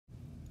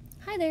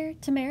Hi there,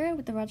 Tamara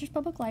with the Rogers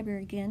Public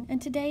Library again,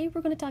 and today we're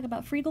going to talk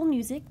about Freegal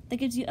music that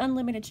gives you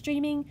unlimited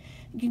streaming.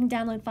 You can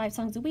download 5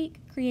 songs a week,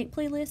 create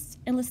playlists,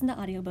 and listen to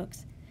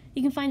audiobooks.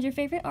 You can find your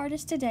favorite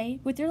artist today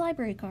with your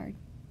library card.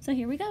 So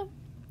here we go.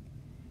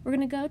 We're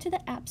going to go to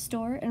the App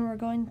Store and we're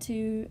going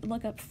to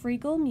look up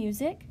Freegal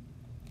music,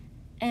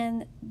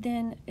 and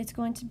then it's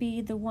going to be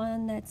the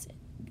one that's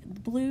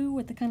blue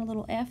with the kind of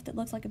little F that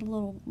looks like a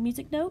little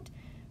music note.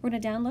 We're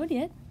going to download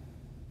it.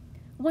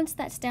 Once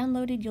that's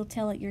downloaded, you'll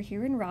tell it you're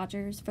here in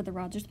Rogers for the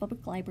Rogers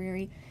Public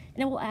Library,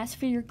 and it will ask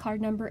for your card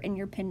number and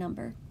your PIN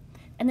number.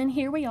 And then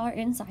here we are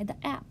inside the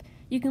app.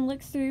 You can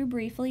look through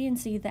briefly and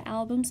see the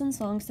albums and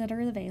songs that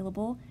are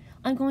available.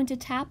 I'm going to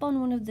tap on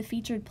one of the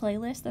featured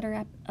playlists that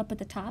are up at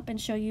the top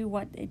and show you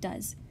what it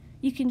does.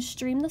 You can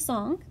stream the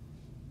song.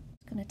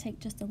 It's going to take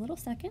just a little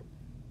second.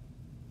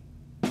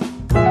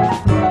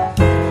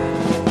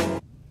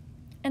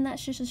 And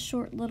that's just a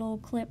short little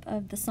clip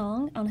of the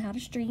song on how to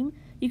stream.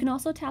 You can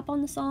also tap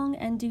on the song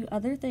and do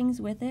other things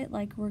with it,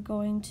 like we're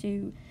going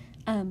to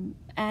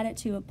add it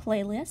to a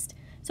playlist.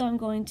 So I'm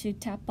going to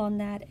tap on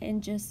that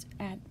and just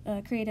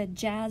create a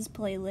jazz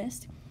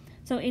playlist.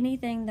 So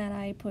anything that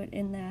I put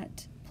in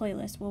that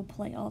playlist will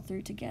play all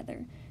through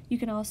together. You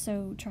can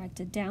also try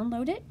to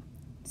download it.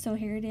 So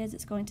here it is,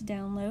 it's going to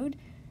download.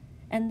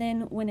 And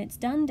then when it's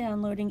done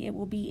downloading, it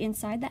will be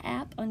inside the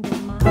app under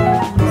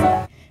My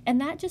Music. And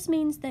that just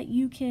means that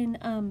you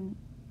can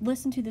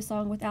listen to the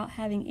song without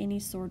having any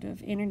sort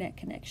of internet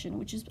connection,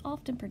 which is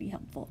often pretty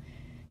helpful.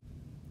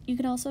 You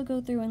can also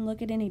go through and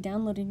look at any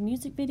downloaded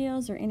music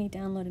videos or any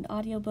downloaded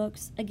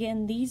audiobooks.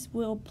 Again, these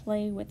will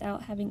play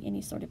without having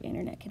any sort of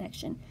internet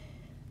connection.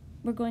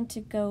 We're going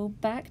to go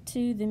back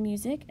to the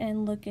music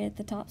and look at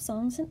the top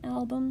songs and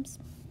albums.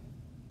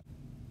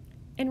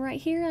 And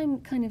right here I'm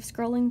kind of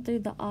scrolling through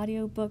the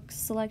audiobook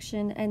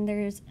selection, and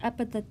there's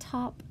up at the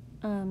top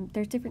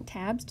there's different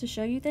tabs to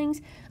show you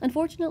things.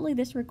 Unfortunately,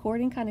 this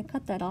recording kind of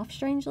cut that off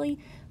strangely,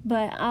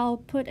 but I'll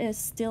put a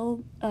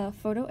still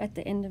photo at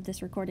the end of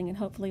this recording and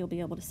hopefully you'll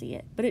be able to see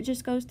it. But it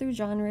just goes through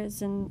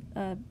genres and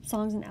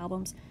songs and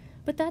albums.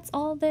 But that's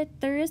all that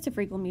there is to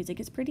Freegal music.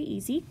 It's pretty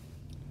easy.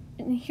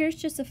 And here's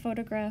just a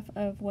photograph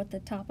of what the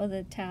top of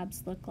the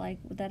tabs look like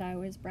that I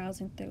was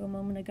browsing through a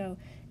moment ago.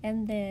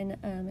 And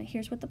then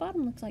here's what the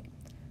bottom looks like.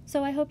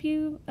 So I hope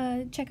you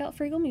check out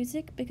Freegal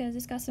music because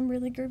it's got some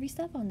really groovy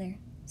stuff on there.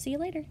 See you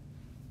later.